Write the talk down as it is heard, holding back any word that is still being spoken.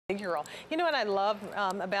Girl. You know what I love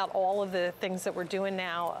about all of the things that we're doing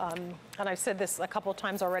now, and I've said this a couple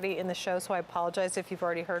times already in the show, so I apologize if you've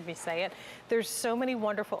already heard me say it. There's so many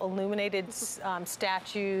wonderful illuminated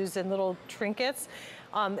statues and little trinkets,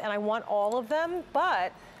 and I want all of them,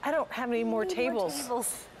 but I don't have any more tables.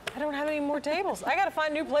 I don't have any more tables. I got to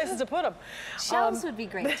find new places to put them. Shelves would be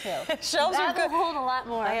great too. Shelves are good. That will hold a lot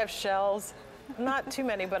more. I have shelves. Not too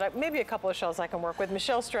many, but maybe a couple of shelves I can work with.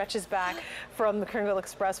 Michelle stretches back from the Kringle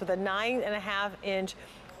Express with a 9.5-inch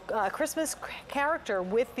Christmas character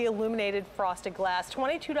with the illuminated frosted glass.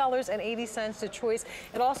 $22.80 to choice.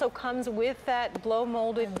 It also comes with that blow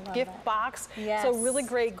molded gift box. Yes. So really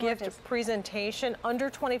great gift presentation, under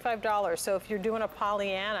 $25. So if you're doing a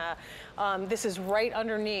Pollyanna, this is right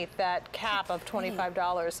underneath that cap of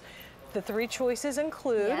 $25. The three choices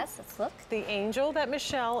include let's look. The angel that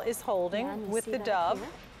Michelle is holding with the dove. Here.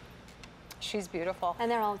 She's beautiful.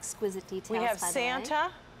 And they're all exquisite details. We have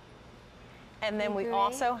Santa, and then we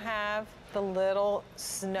also have the little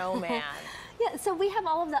snowman. Yeah, so we have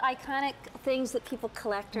all of the iconic things that people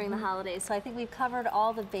collect during the holidays. So I think we've covered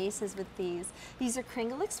all the bases with these. These are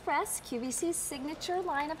Kringle Express, QVC's signature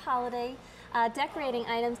line of holiday decorating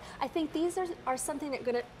items. I think these are something that are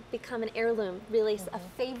going to become an heirloom, really a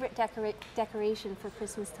favorite decoration for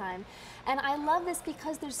Christmas time. And I love this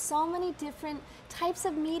because there's so many different types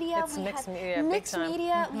of media. It's mixed media, mixed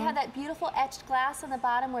media. We have that beautiful etched glass on the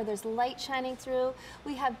bottom where there's light shining through.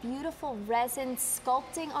 We have beautiful resin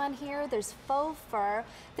sculpting on here. There's faux fur.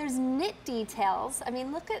 There's knit details. I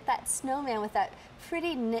mean, look at that snowman with that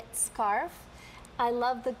pretty knit scarf. I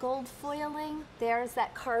love the gold foiling. There's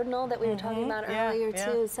that cardinal that we were talking about earlier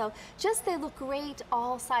too. So just they look great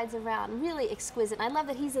all sides around, really exquisite. And I love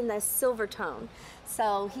that he's in the silver tone.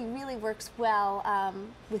 So he really works well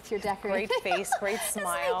with your decoration. Great face, great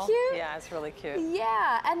smile. Isn't it cute? Yeah, it's really cute.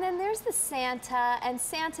 Yeah, and then there's the Santa, and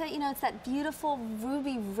Santa, you know, it's that beautiful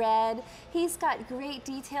ruby red. He's got great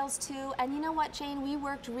details too. And you know what, Jane? We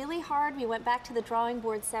worked really hard. We went back to the drawing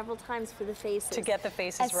board several times for the faces. To get the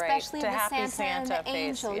faces right. Especially the Happy Santa and the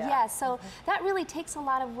angel. Yeah. Yes, so that really takes a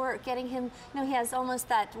lot of work, getting him, you know, he has almost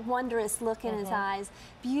that wondrous look in his eyes.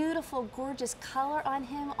 Beautiful, gorgeous color on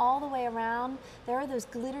him all the way around. There are those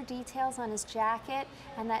glitter details on his jacket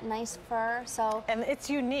and that nice fur. So and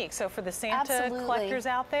it's unique. So for the Santa collectors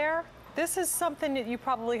out there, this is something that you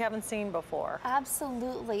probably haven't seen before.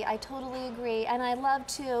 Absolutely, I totally agree. And I love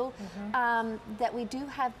too that we do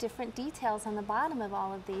have different details on the bottom of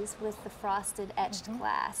all of these with the frosted etched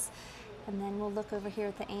glass. And then we'll look over here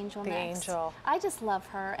at the angel next. The angel. I just love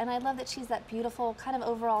her, and I love that she's that beautiful kind of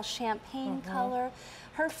overall champagne color.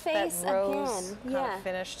 Her face that rose again, kind of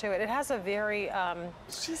finish to it. It has a very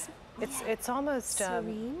it's almost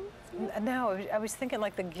serene. No, I was thinking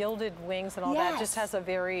like the gilded wings and all that just has a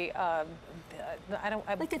very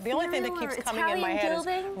like the only thing that keeps coming in my head is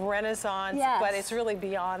Renaissance, but it's really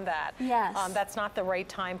beyond that. Yes. That's not the right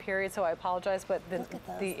time period, so I apologize, but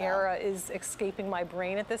the era is escaping my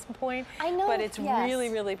brain at this point. I know. But it's really,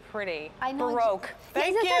 really pretty. I know. Baroque.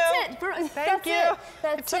 Thank you. That's it. Thank you.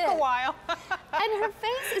 It took a while. And her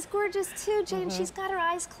face is gorgeous too, Jane. She's got her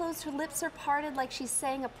eyes closed, her lips are parted like she's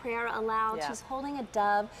saying a prayer aloud. She's holding a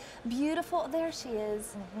dove. Beautiful. There she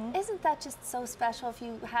is. Isn't that just so special? If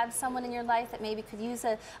you have someone in your life that maybe could use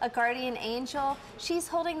a guardian angel, she's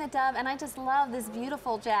holding the dove, and I just love this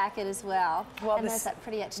beautiful jacket as well. Well, and there's that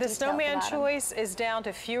pretty etched detail. The snowman choice is down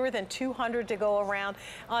to fewer than 200 to go around.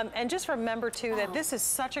 And just remember too that this is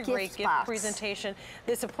such a great gift presentation.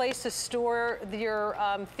 It's a place to store your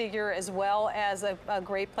figure, as well as a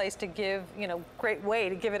great place to give, you know, great way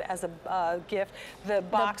to give it as a gift. The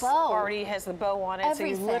box already has the bow on it, so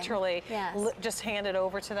you literally just hand it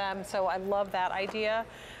over to them. So I love that idea.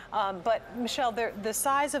 But Michelle, the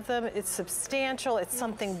size of them, it's substantial. It's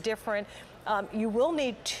something different. You will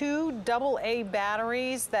need 2 AA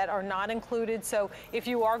batteries that are not included. So if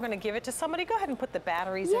you are going to give it to somebody, go ahead and put the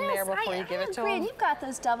batteries in there before you give it to them. You've got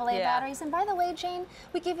those AA batteries. And by the way, Jane,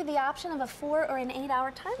 we give you the option of a 4 or an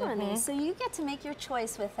 8-hour timer on these. So you get to make your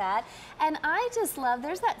choice with that. And I just love,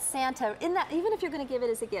 there's that Santa in that, even if you're going to give it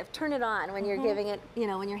as a gift, turn it on when you're giving it, you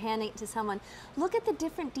know, when you're handing it to someone. Look at the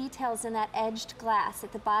different details in that edged glass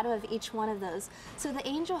at the bottom of each one of those. So the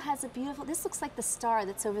angel has a beautiful, this looks like the star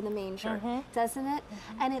that's over the manger. Doesn't it?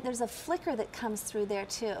 And there's a flicker that comes through there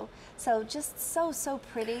too. So just so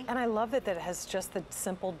pretty. And I love that it has just the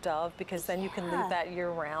simple dove, because then you can leave that year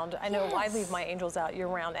round. I know I leave my angels out year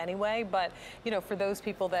round anyway, but you know, for those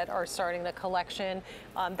people that are starting the collection,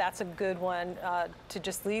 that's a good one to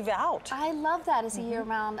just leave out. I love that as a year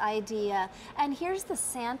round idea. And here's the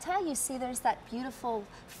Santa. You see there's that beautiful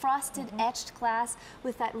frosted etched glass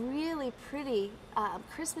with that really pretty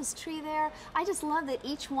Christmas tree there. I just love that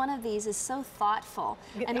each one of these is so thoughtful.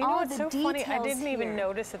 And you all know of what's the so details funny? I didn't even here.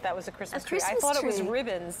 notice that was a Christmas tree. I Christmas thought it was tree.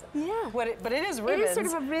 ribbons. Yeah. But it is ribbons. It is sort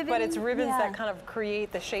of a ribbon. But it's ribbons yeah. that kind of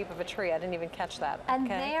create the shape of a tree. I didn't even catch that. And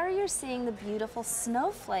okay. there you're seeing the beautiful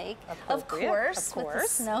snowflake, of Appropriate, course, of with the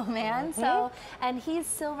course. snowman. So, and he's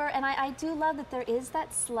silver, and I do love that there is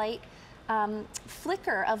that slight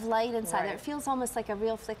flicker of light inside there. Right. It feels almost like a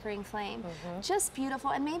real flickering flame. Just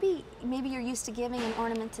beautiful. And maybe you're used to giving an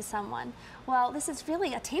ornament to someone. Well, this is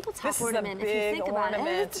really a tabletop ornament if you think about it. And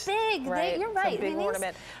it's big. Right. You're right. It's a big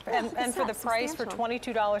ornament. And for the price, for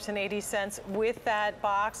 $22.80 with that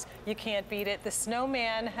box, you can't beat it. The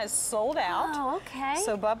snowman has sold out. Oh, okay.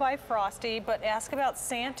 So bye-bye Frosty, but ask about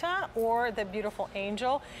Santa or the beautiful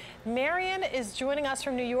angel. Marion is joining us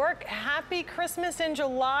from New York. Happy Christmas in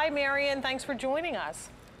July, Marion. Thanks for joining us.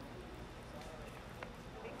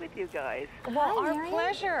 With you guys. Well, Hi, our Marion.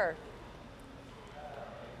 pleasure.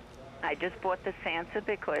 I just bought the Santa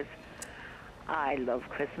because I love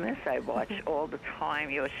Christmas. I watch all the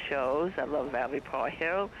time your shows. I love Valley Park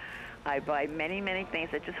Hill. I buy many, many things.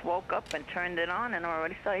 I just woke up and turned it on and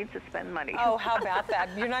already starting to spend money. Oh, how about that?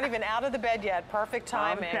 You're not even out of the bed yet. Perfect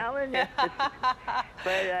timing. I'm telling you. But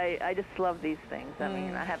I just love these things. I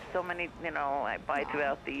mean, I have so many, you know, I buy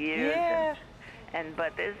throughout the years. Yeah.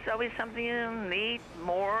 But there's always something you need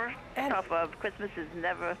more stuff of. Christmas is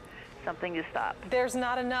never something you stop. There's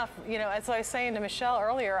not enough. You know, as I was saying to Michelle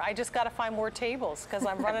earlier, I just got to find more tables because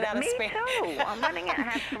I'm running out of space. Me too. I'm running out. I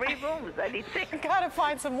have 3 rooms. I need 6. I got to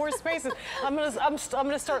find some more spaces. I'm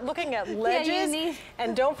gonna start looking at ledges,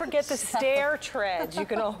 and don't forget the stair treads. You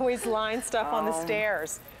can always line stuff on the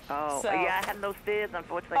stairs. Oh, so. yeah, I have no stairs,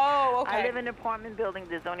 unfortunately. Oh, okay. I live in an apartment building.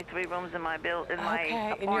 There's only 3 rooms in my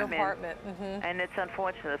apartment. In your apartment. And it's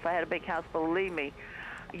unfortunate. If I had a big house, believe me,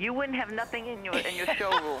 you wouldn't have nothing in your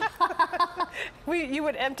showroom. You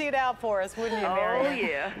would empty it out for us, wouldn't you, Mary? Oh,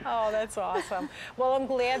 yeah. Oh, that's awesome. Well, I'm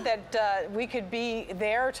glad that we could be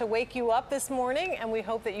there to wake you up this morning, and we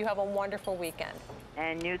hope that you have a wonderful weekend.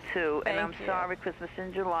 And you too. And I'm Thank you. sorry Christmas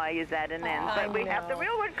in July is at an end, but we have the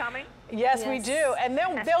real one coming. Yes, we do. And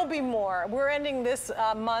there'll be more. We're ending this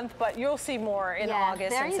month, but you'll see more in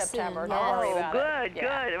August and September. Soon, Don't worry about good, it. good.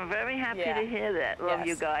 I'm very happy to hear that. Love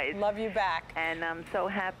you guys. Love you back. And I'm so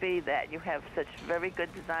happy that you have such very good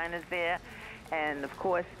designers there. And of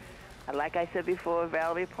course, like I said before,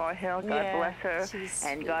 Valerie Park Hill, God bless her.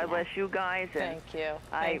 And God bless you guys. And Thank you.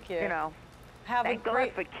 Thank you. You know, have thank a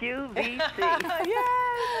great... God for QVC.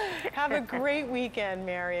 Yes. Have a great weekend,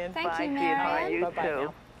 Marion. Thank you, Marion. You Bye-bye too.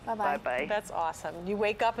 now. Bye-bye. Bye-bye. That's awesome. You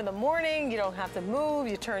wake up in the morning, you don't have to move,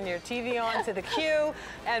 you turn your TV on to the Q,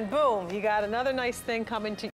 and boom, you got another nice thing coming to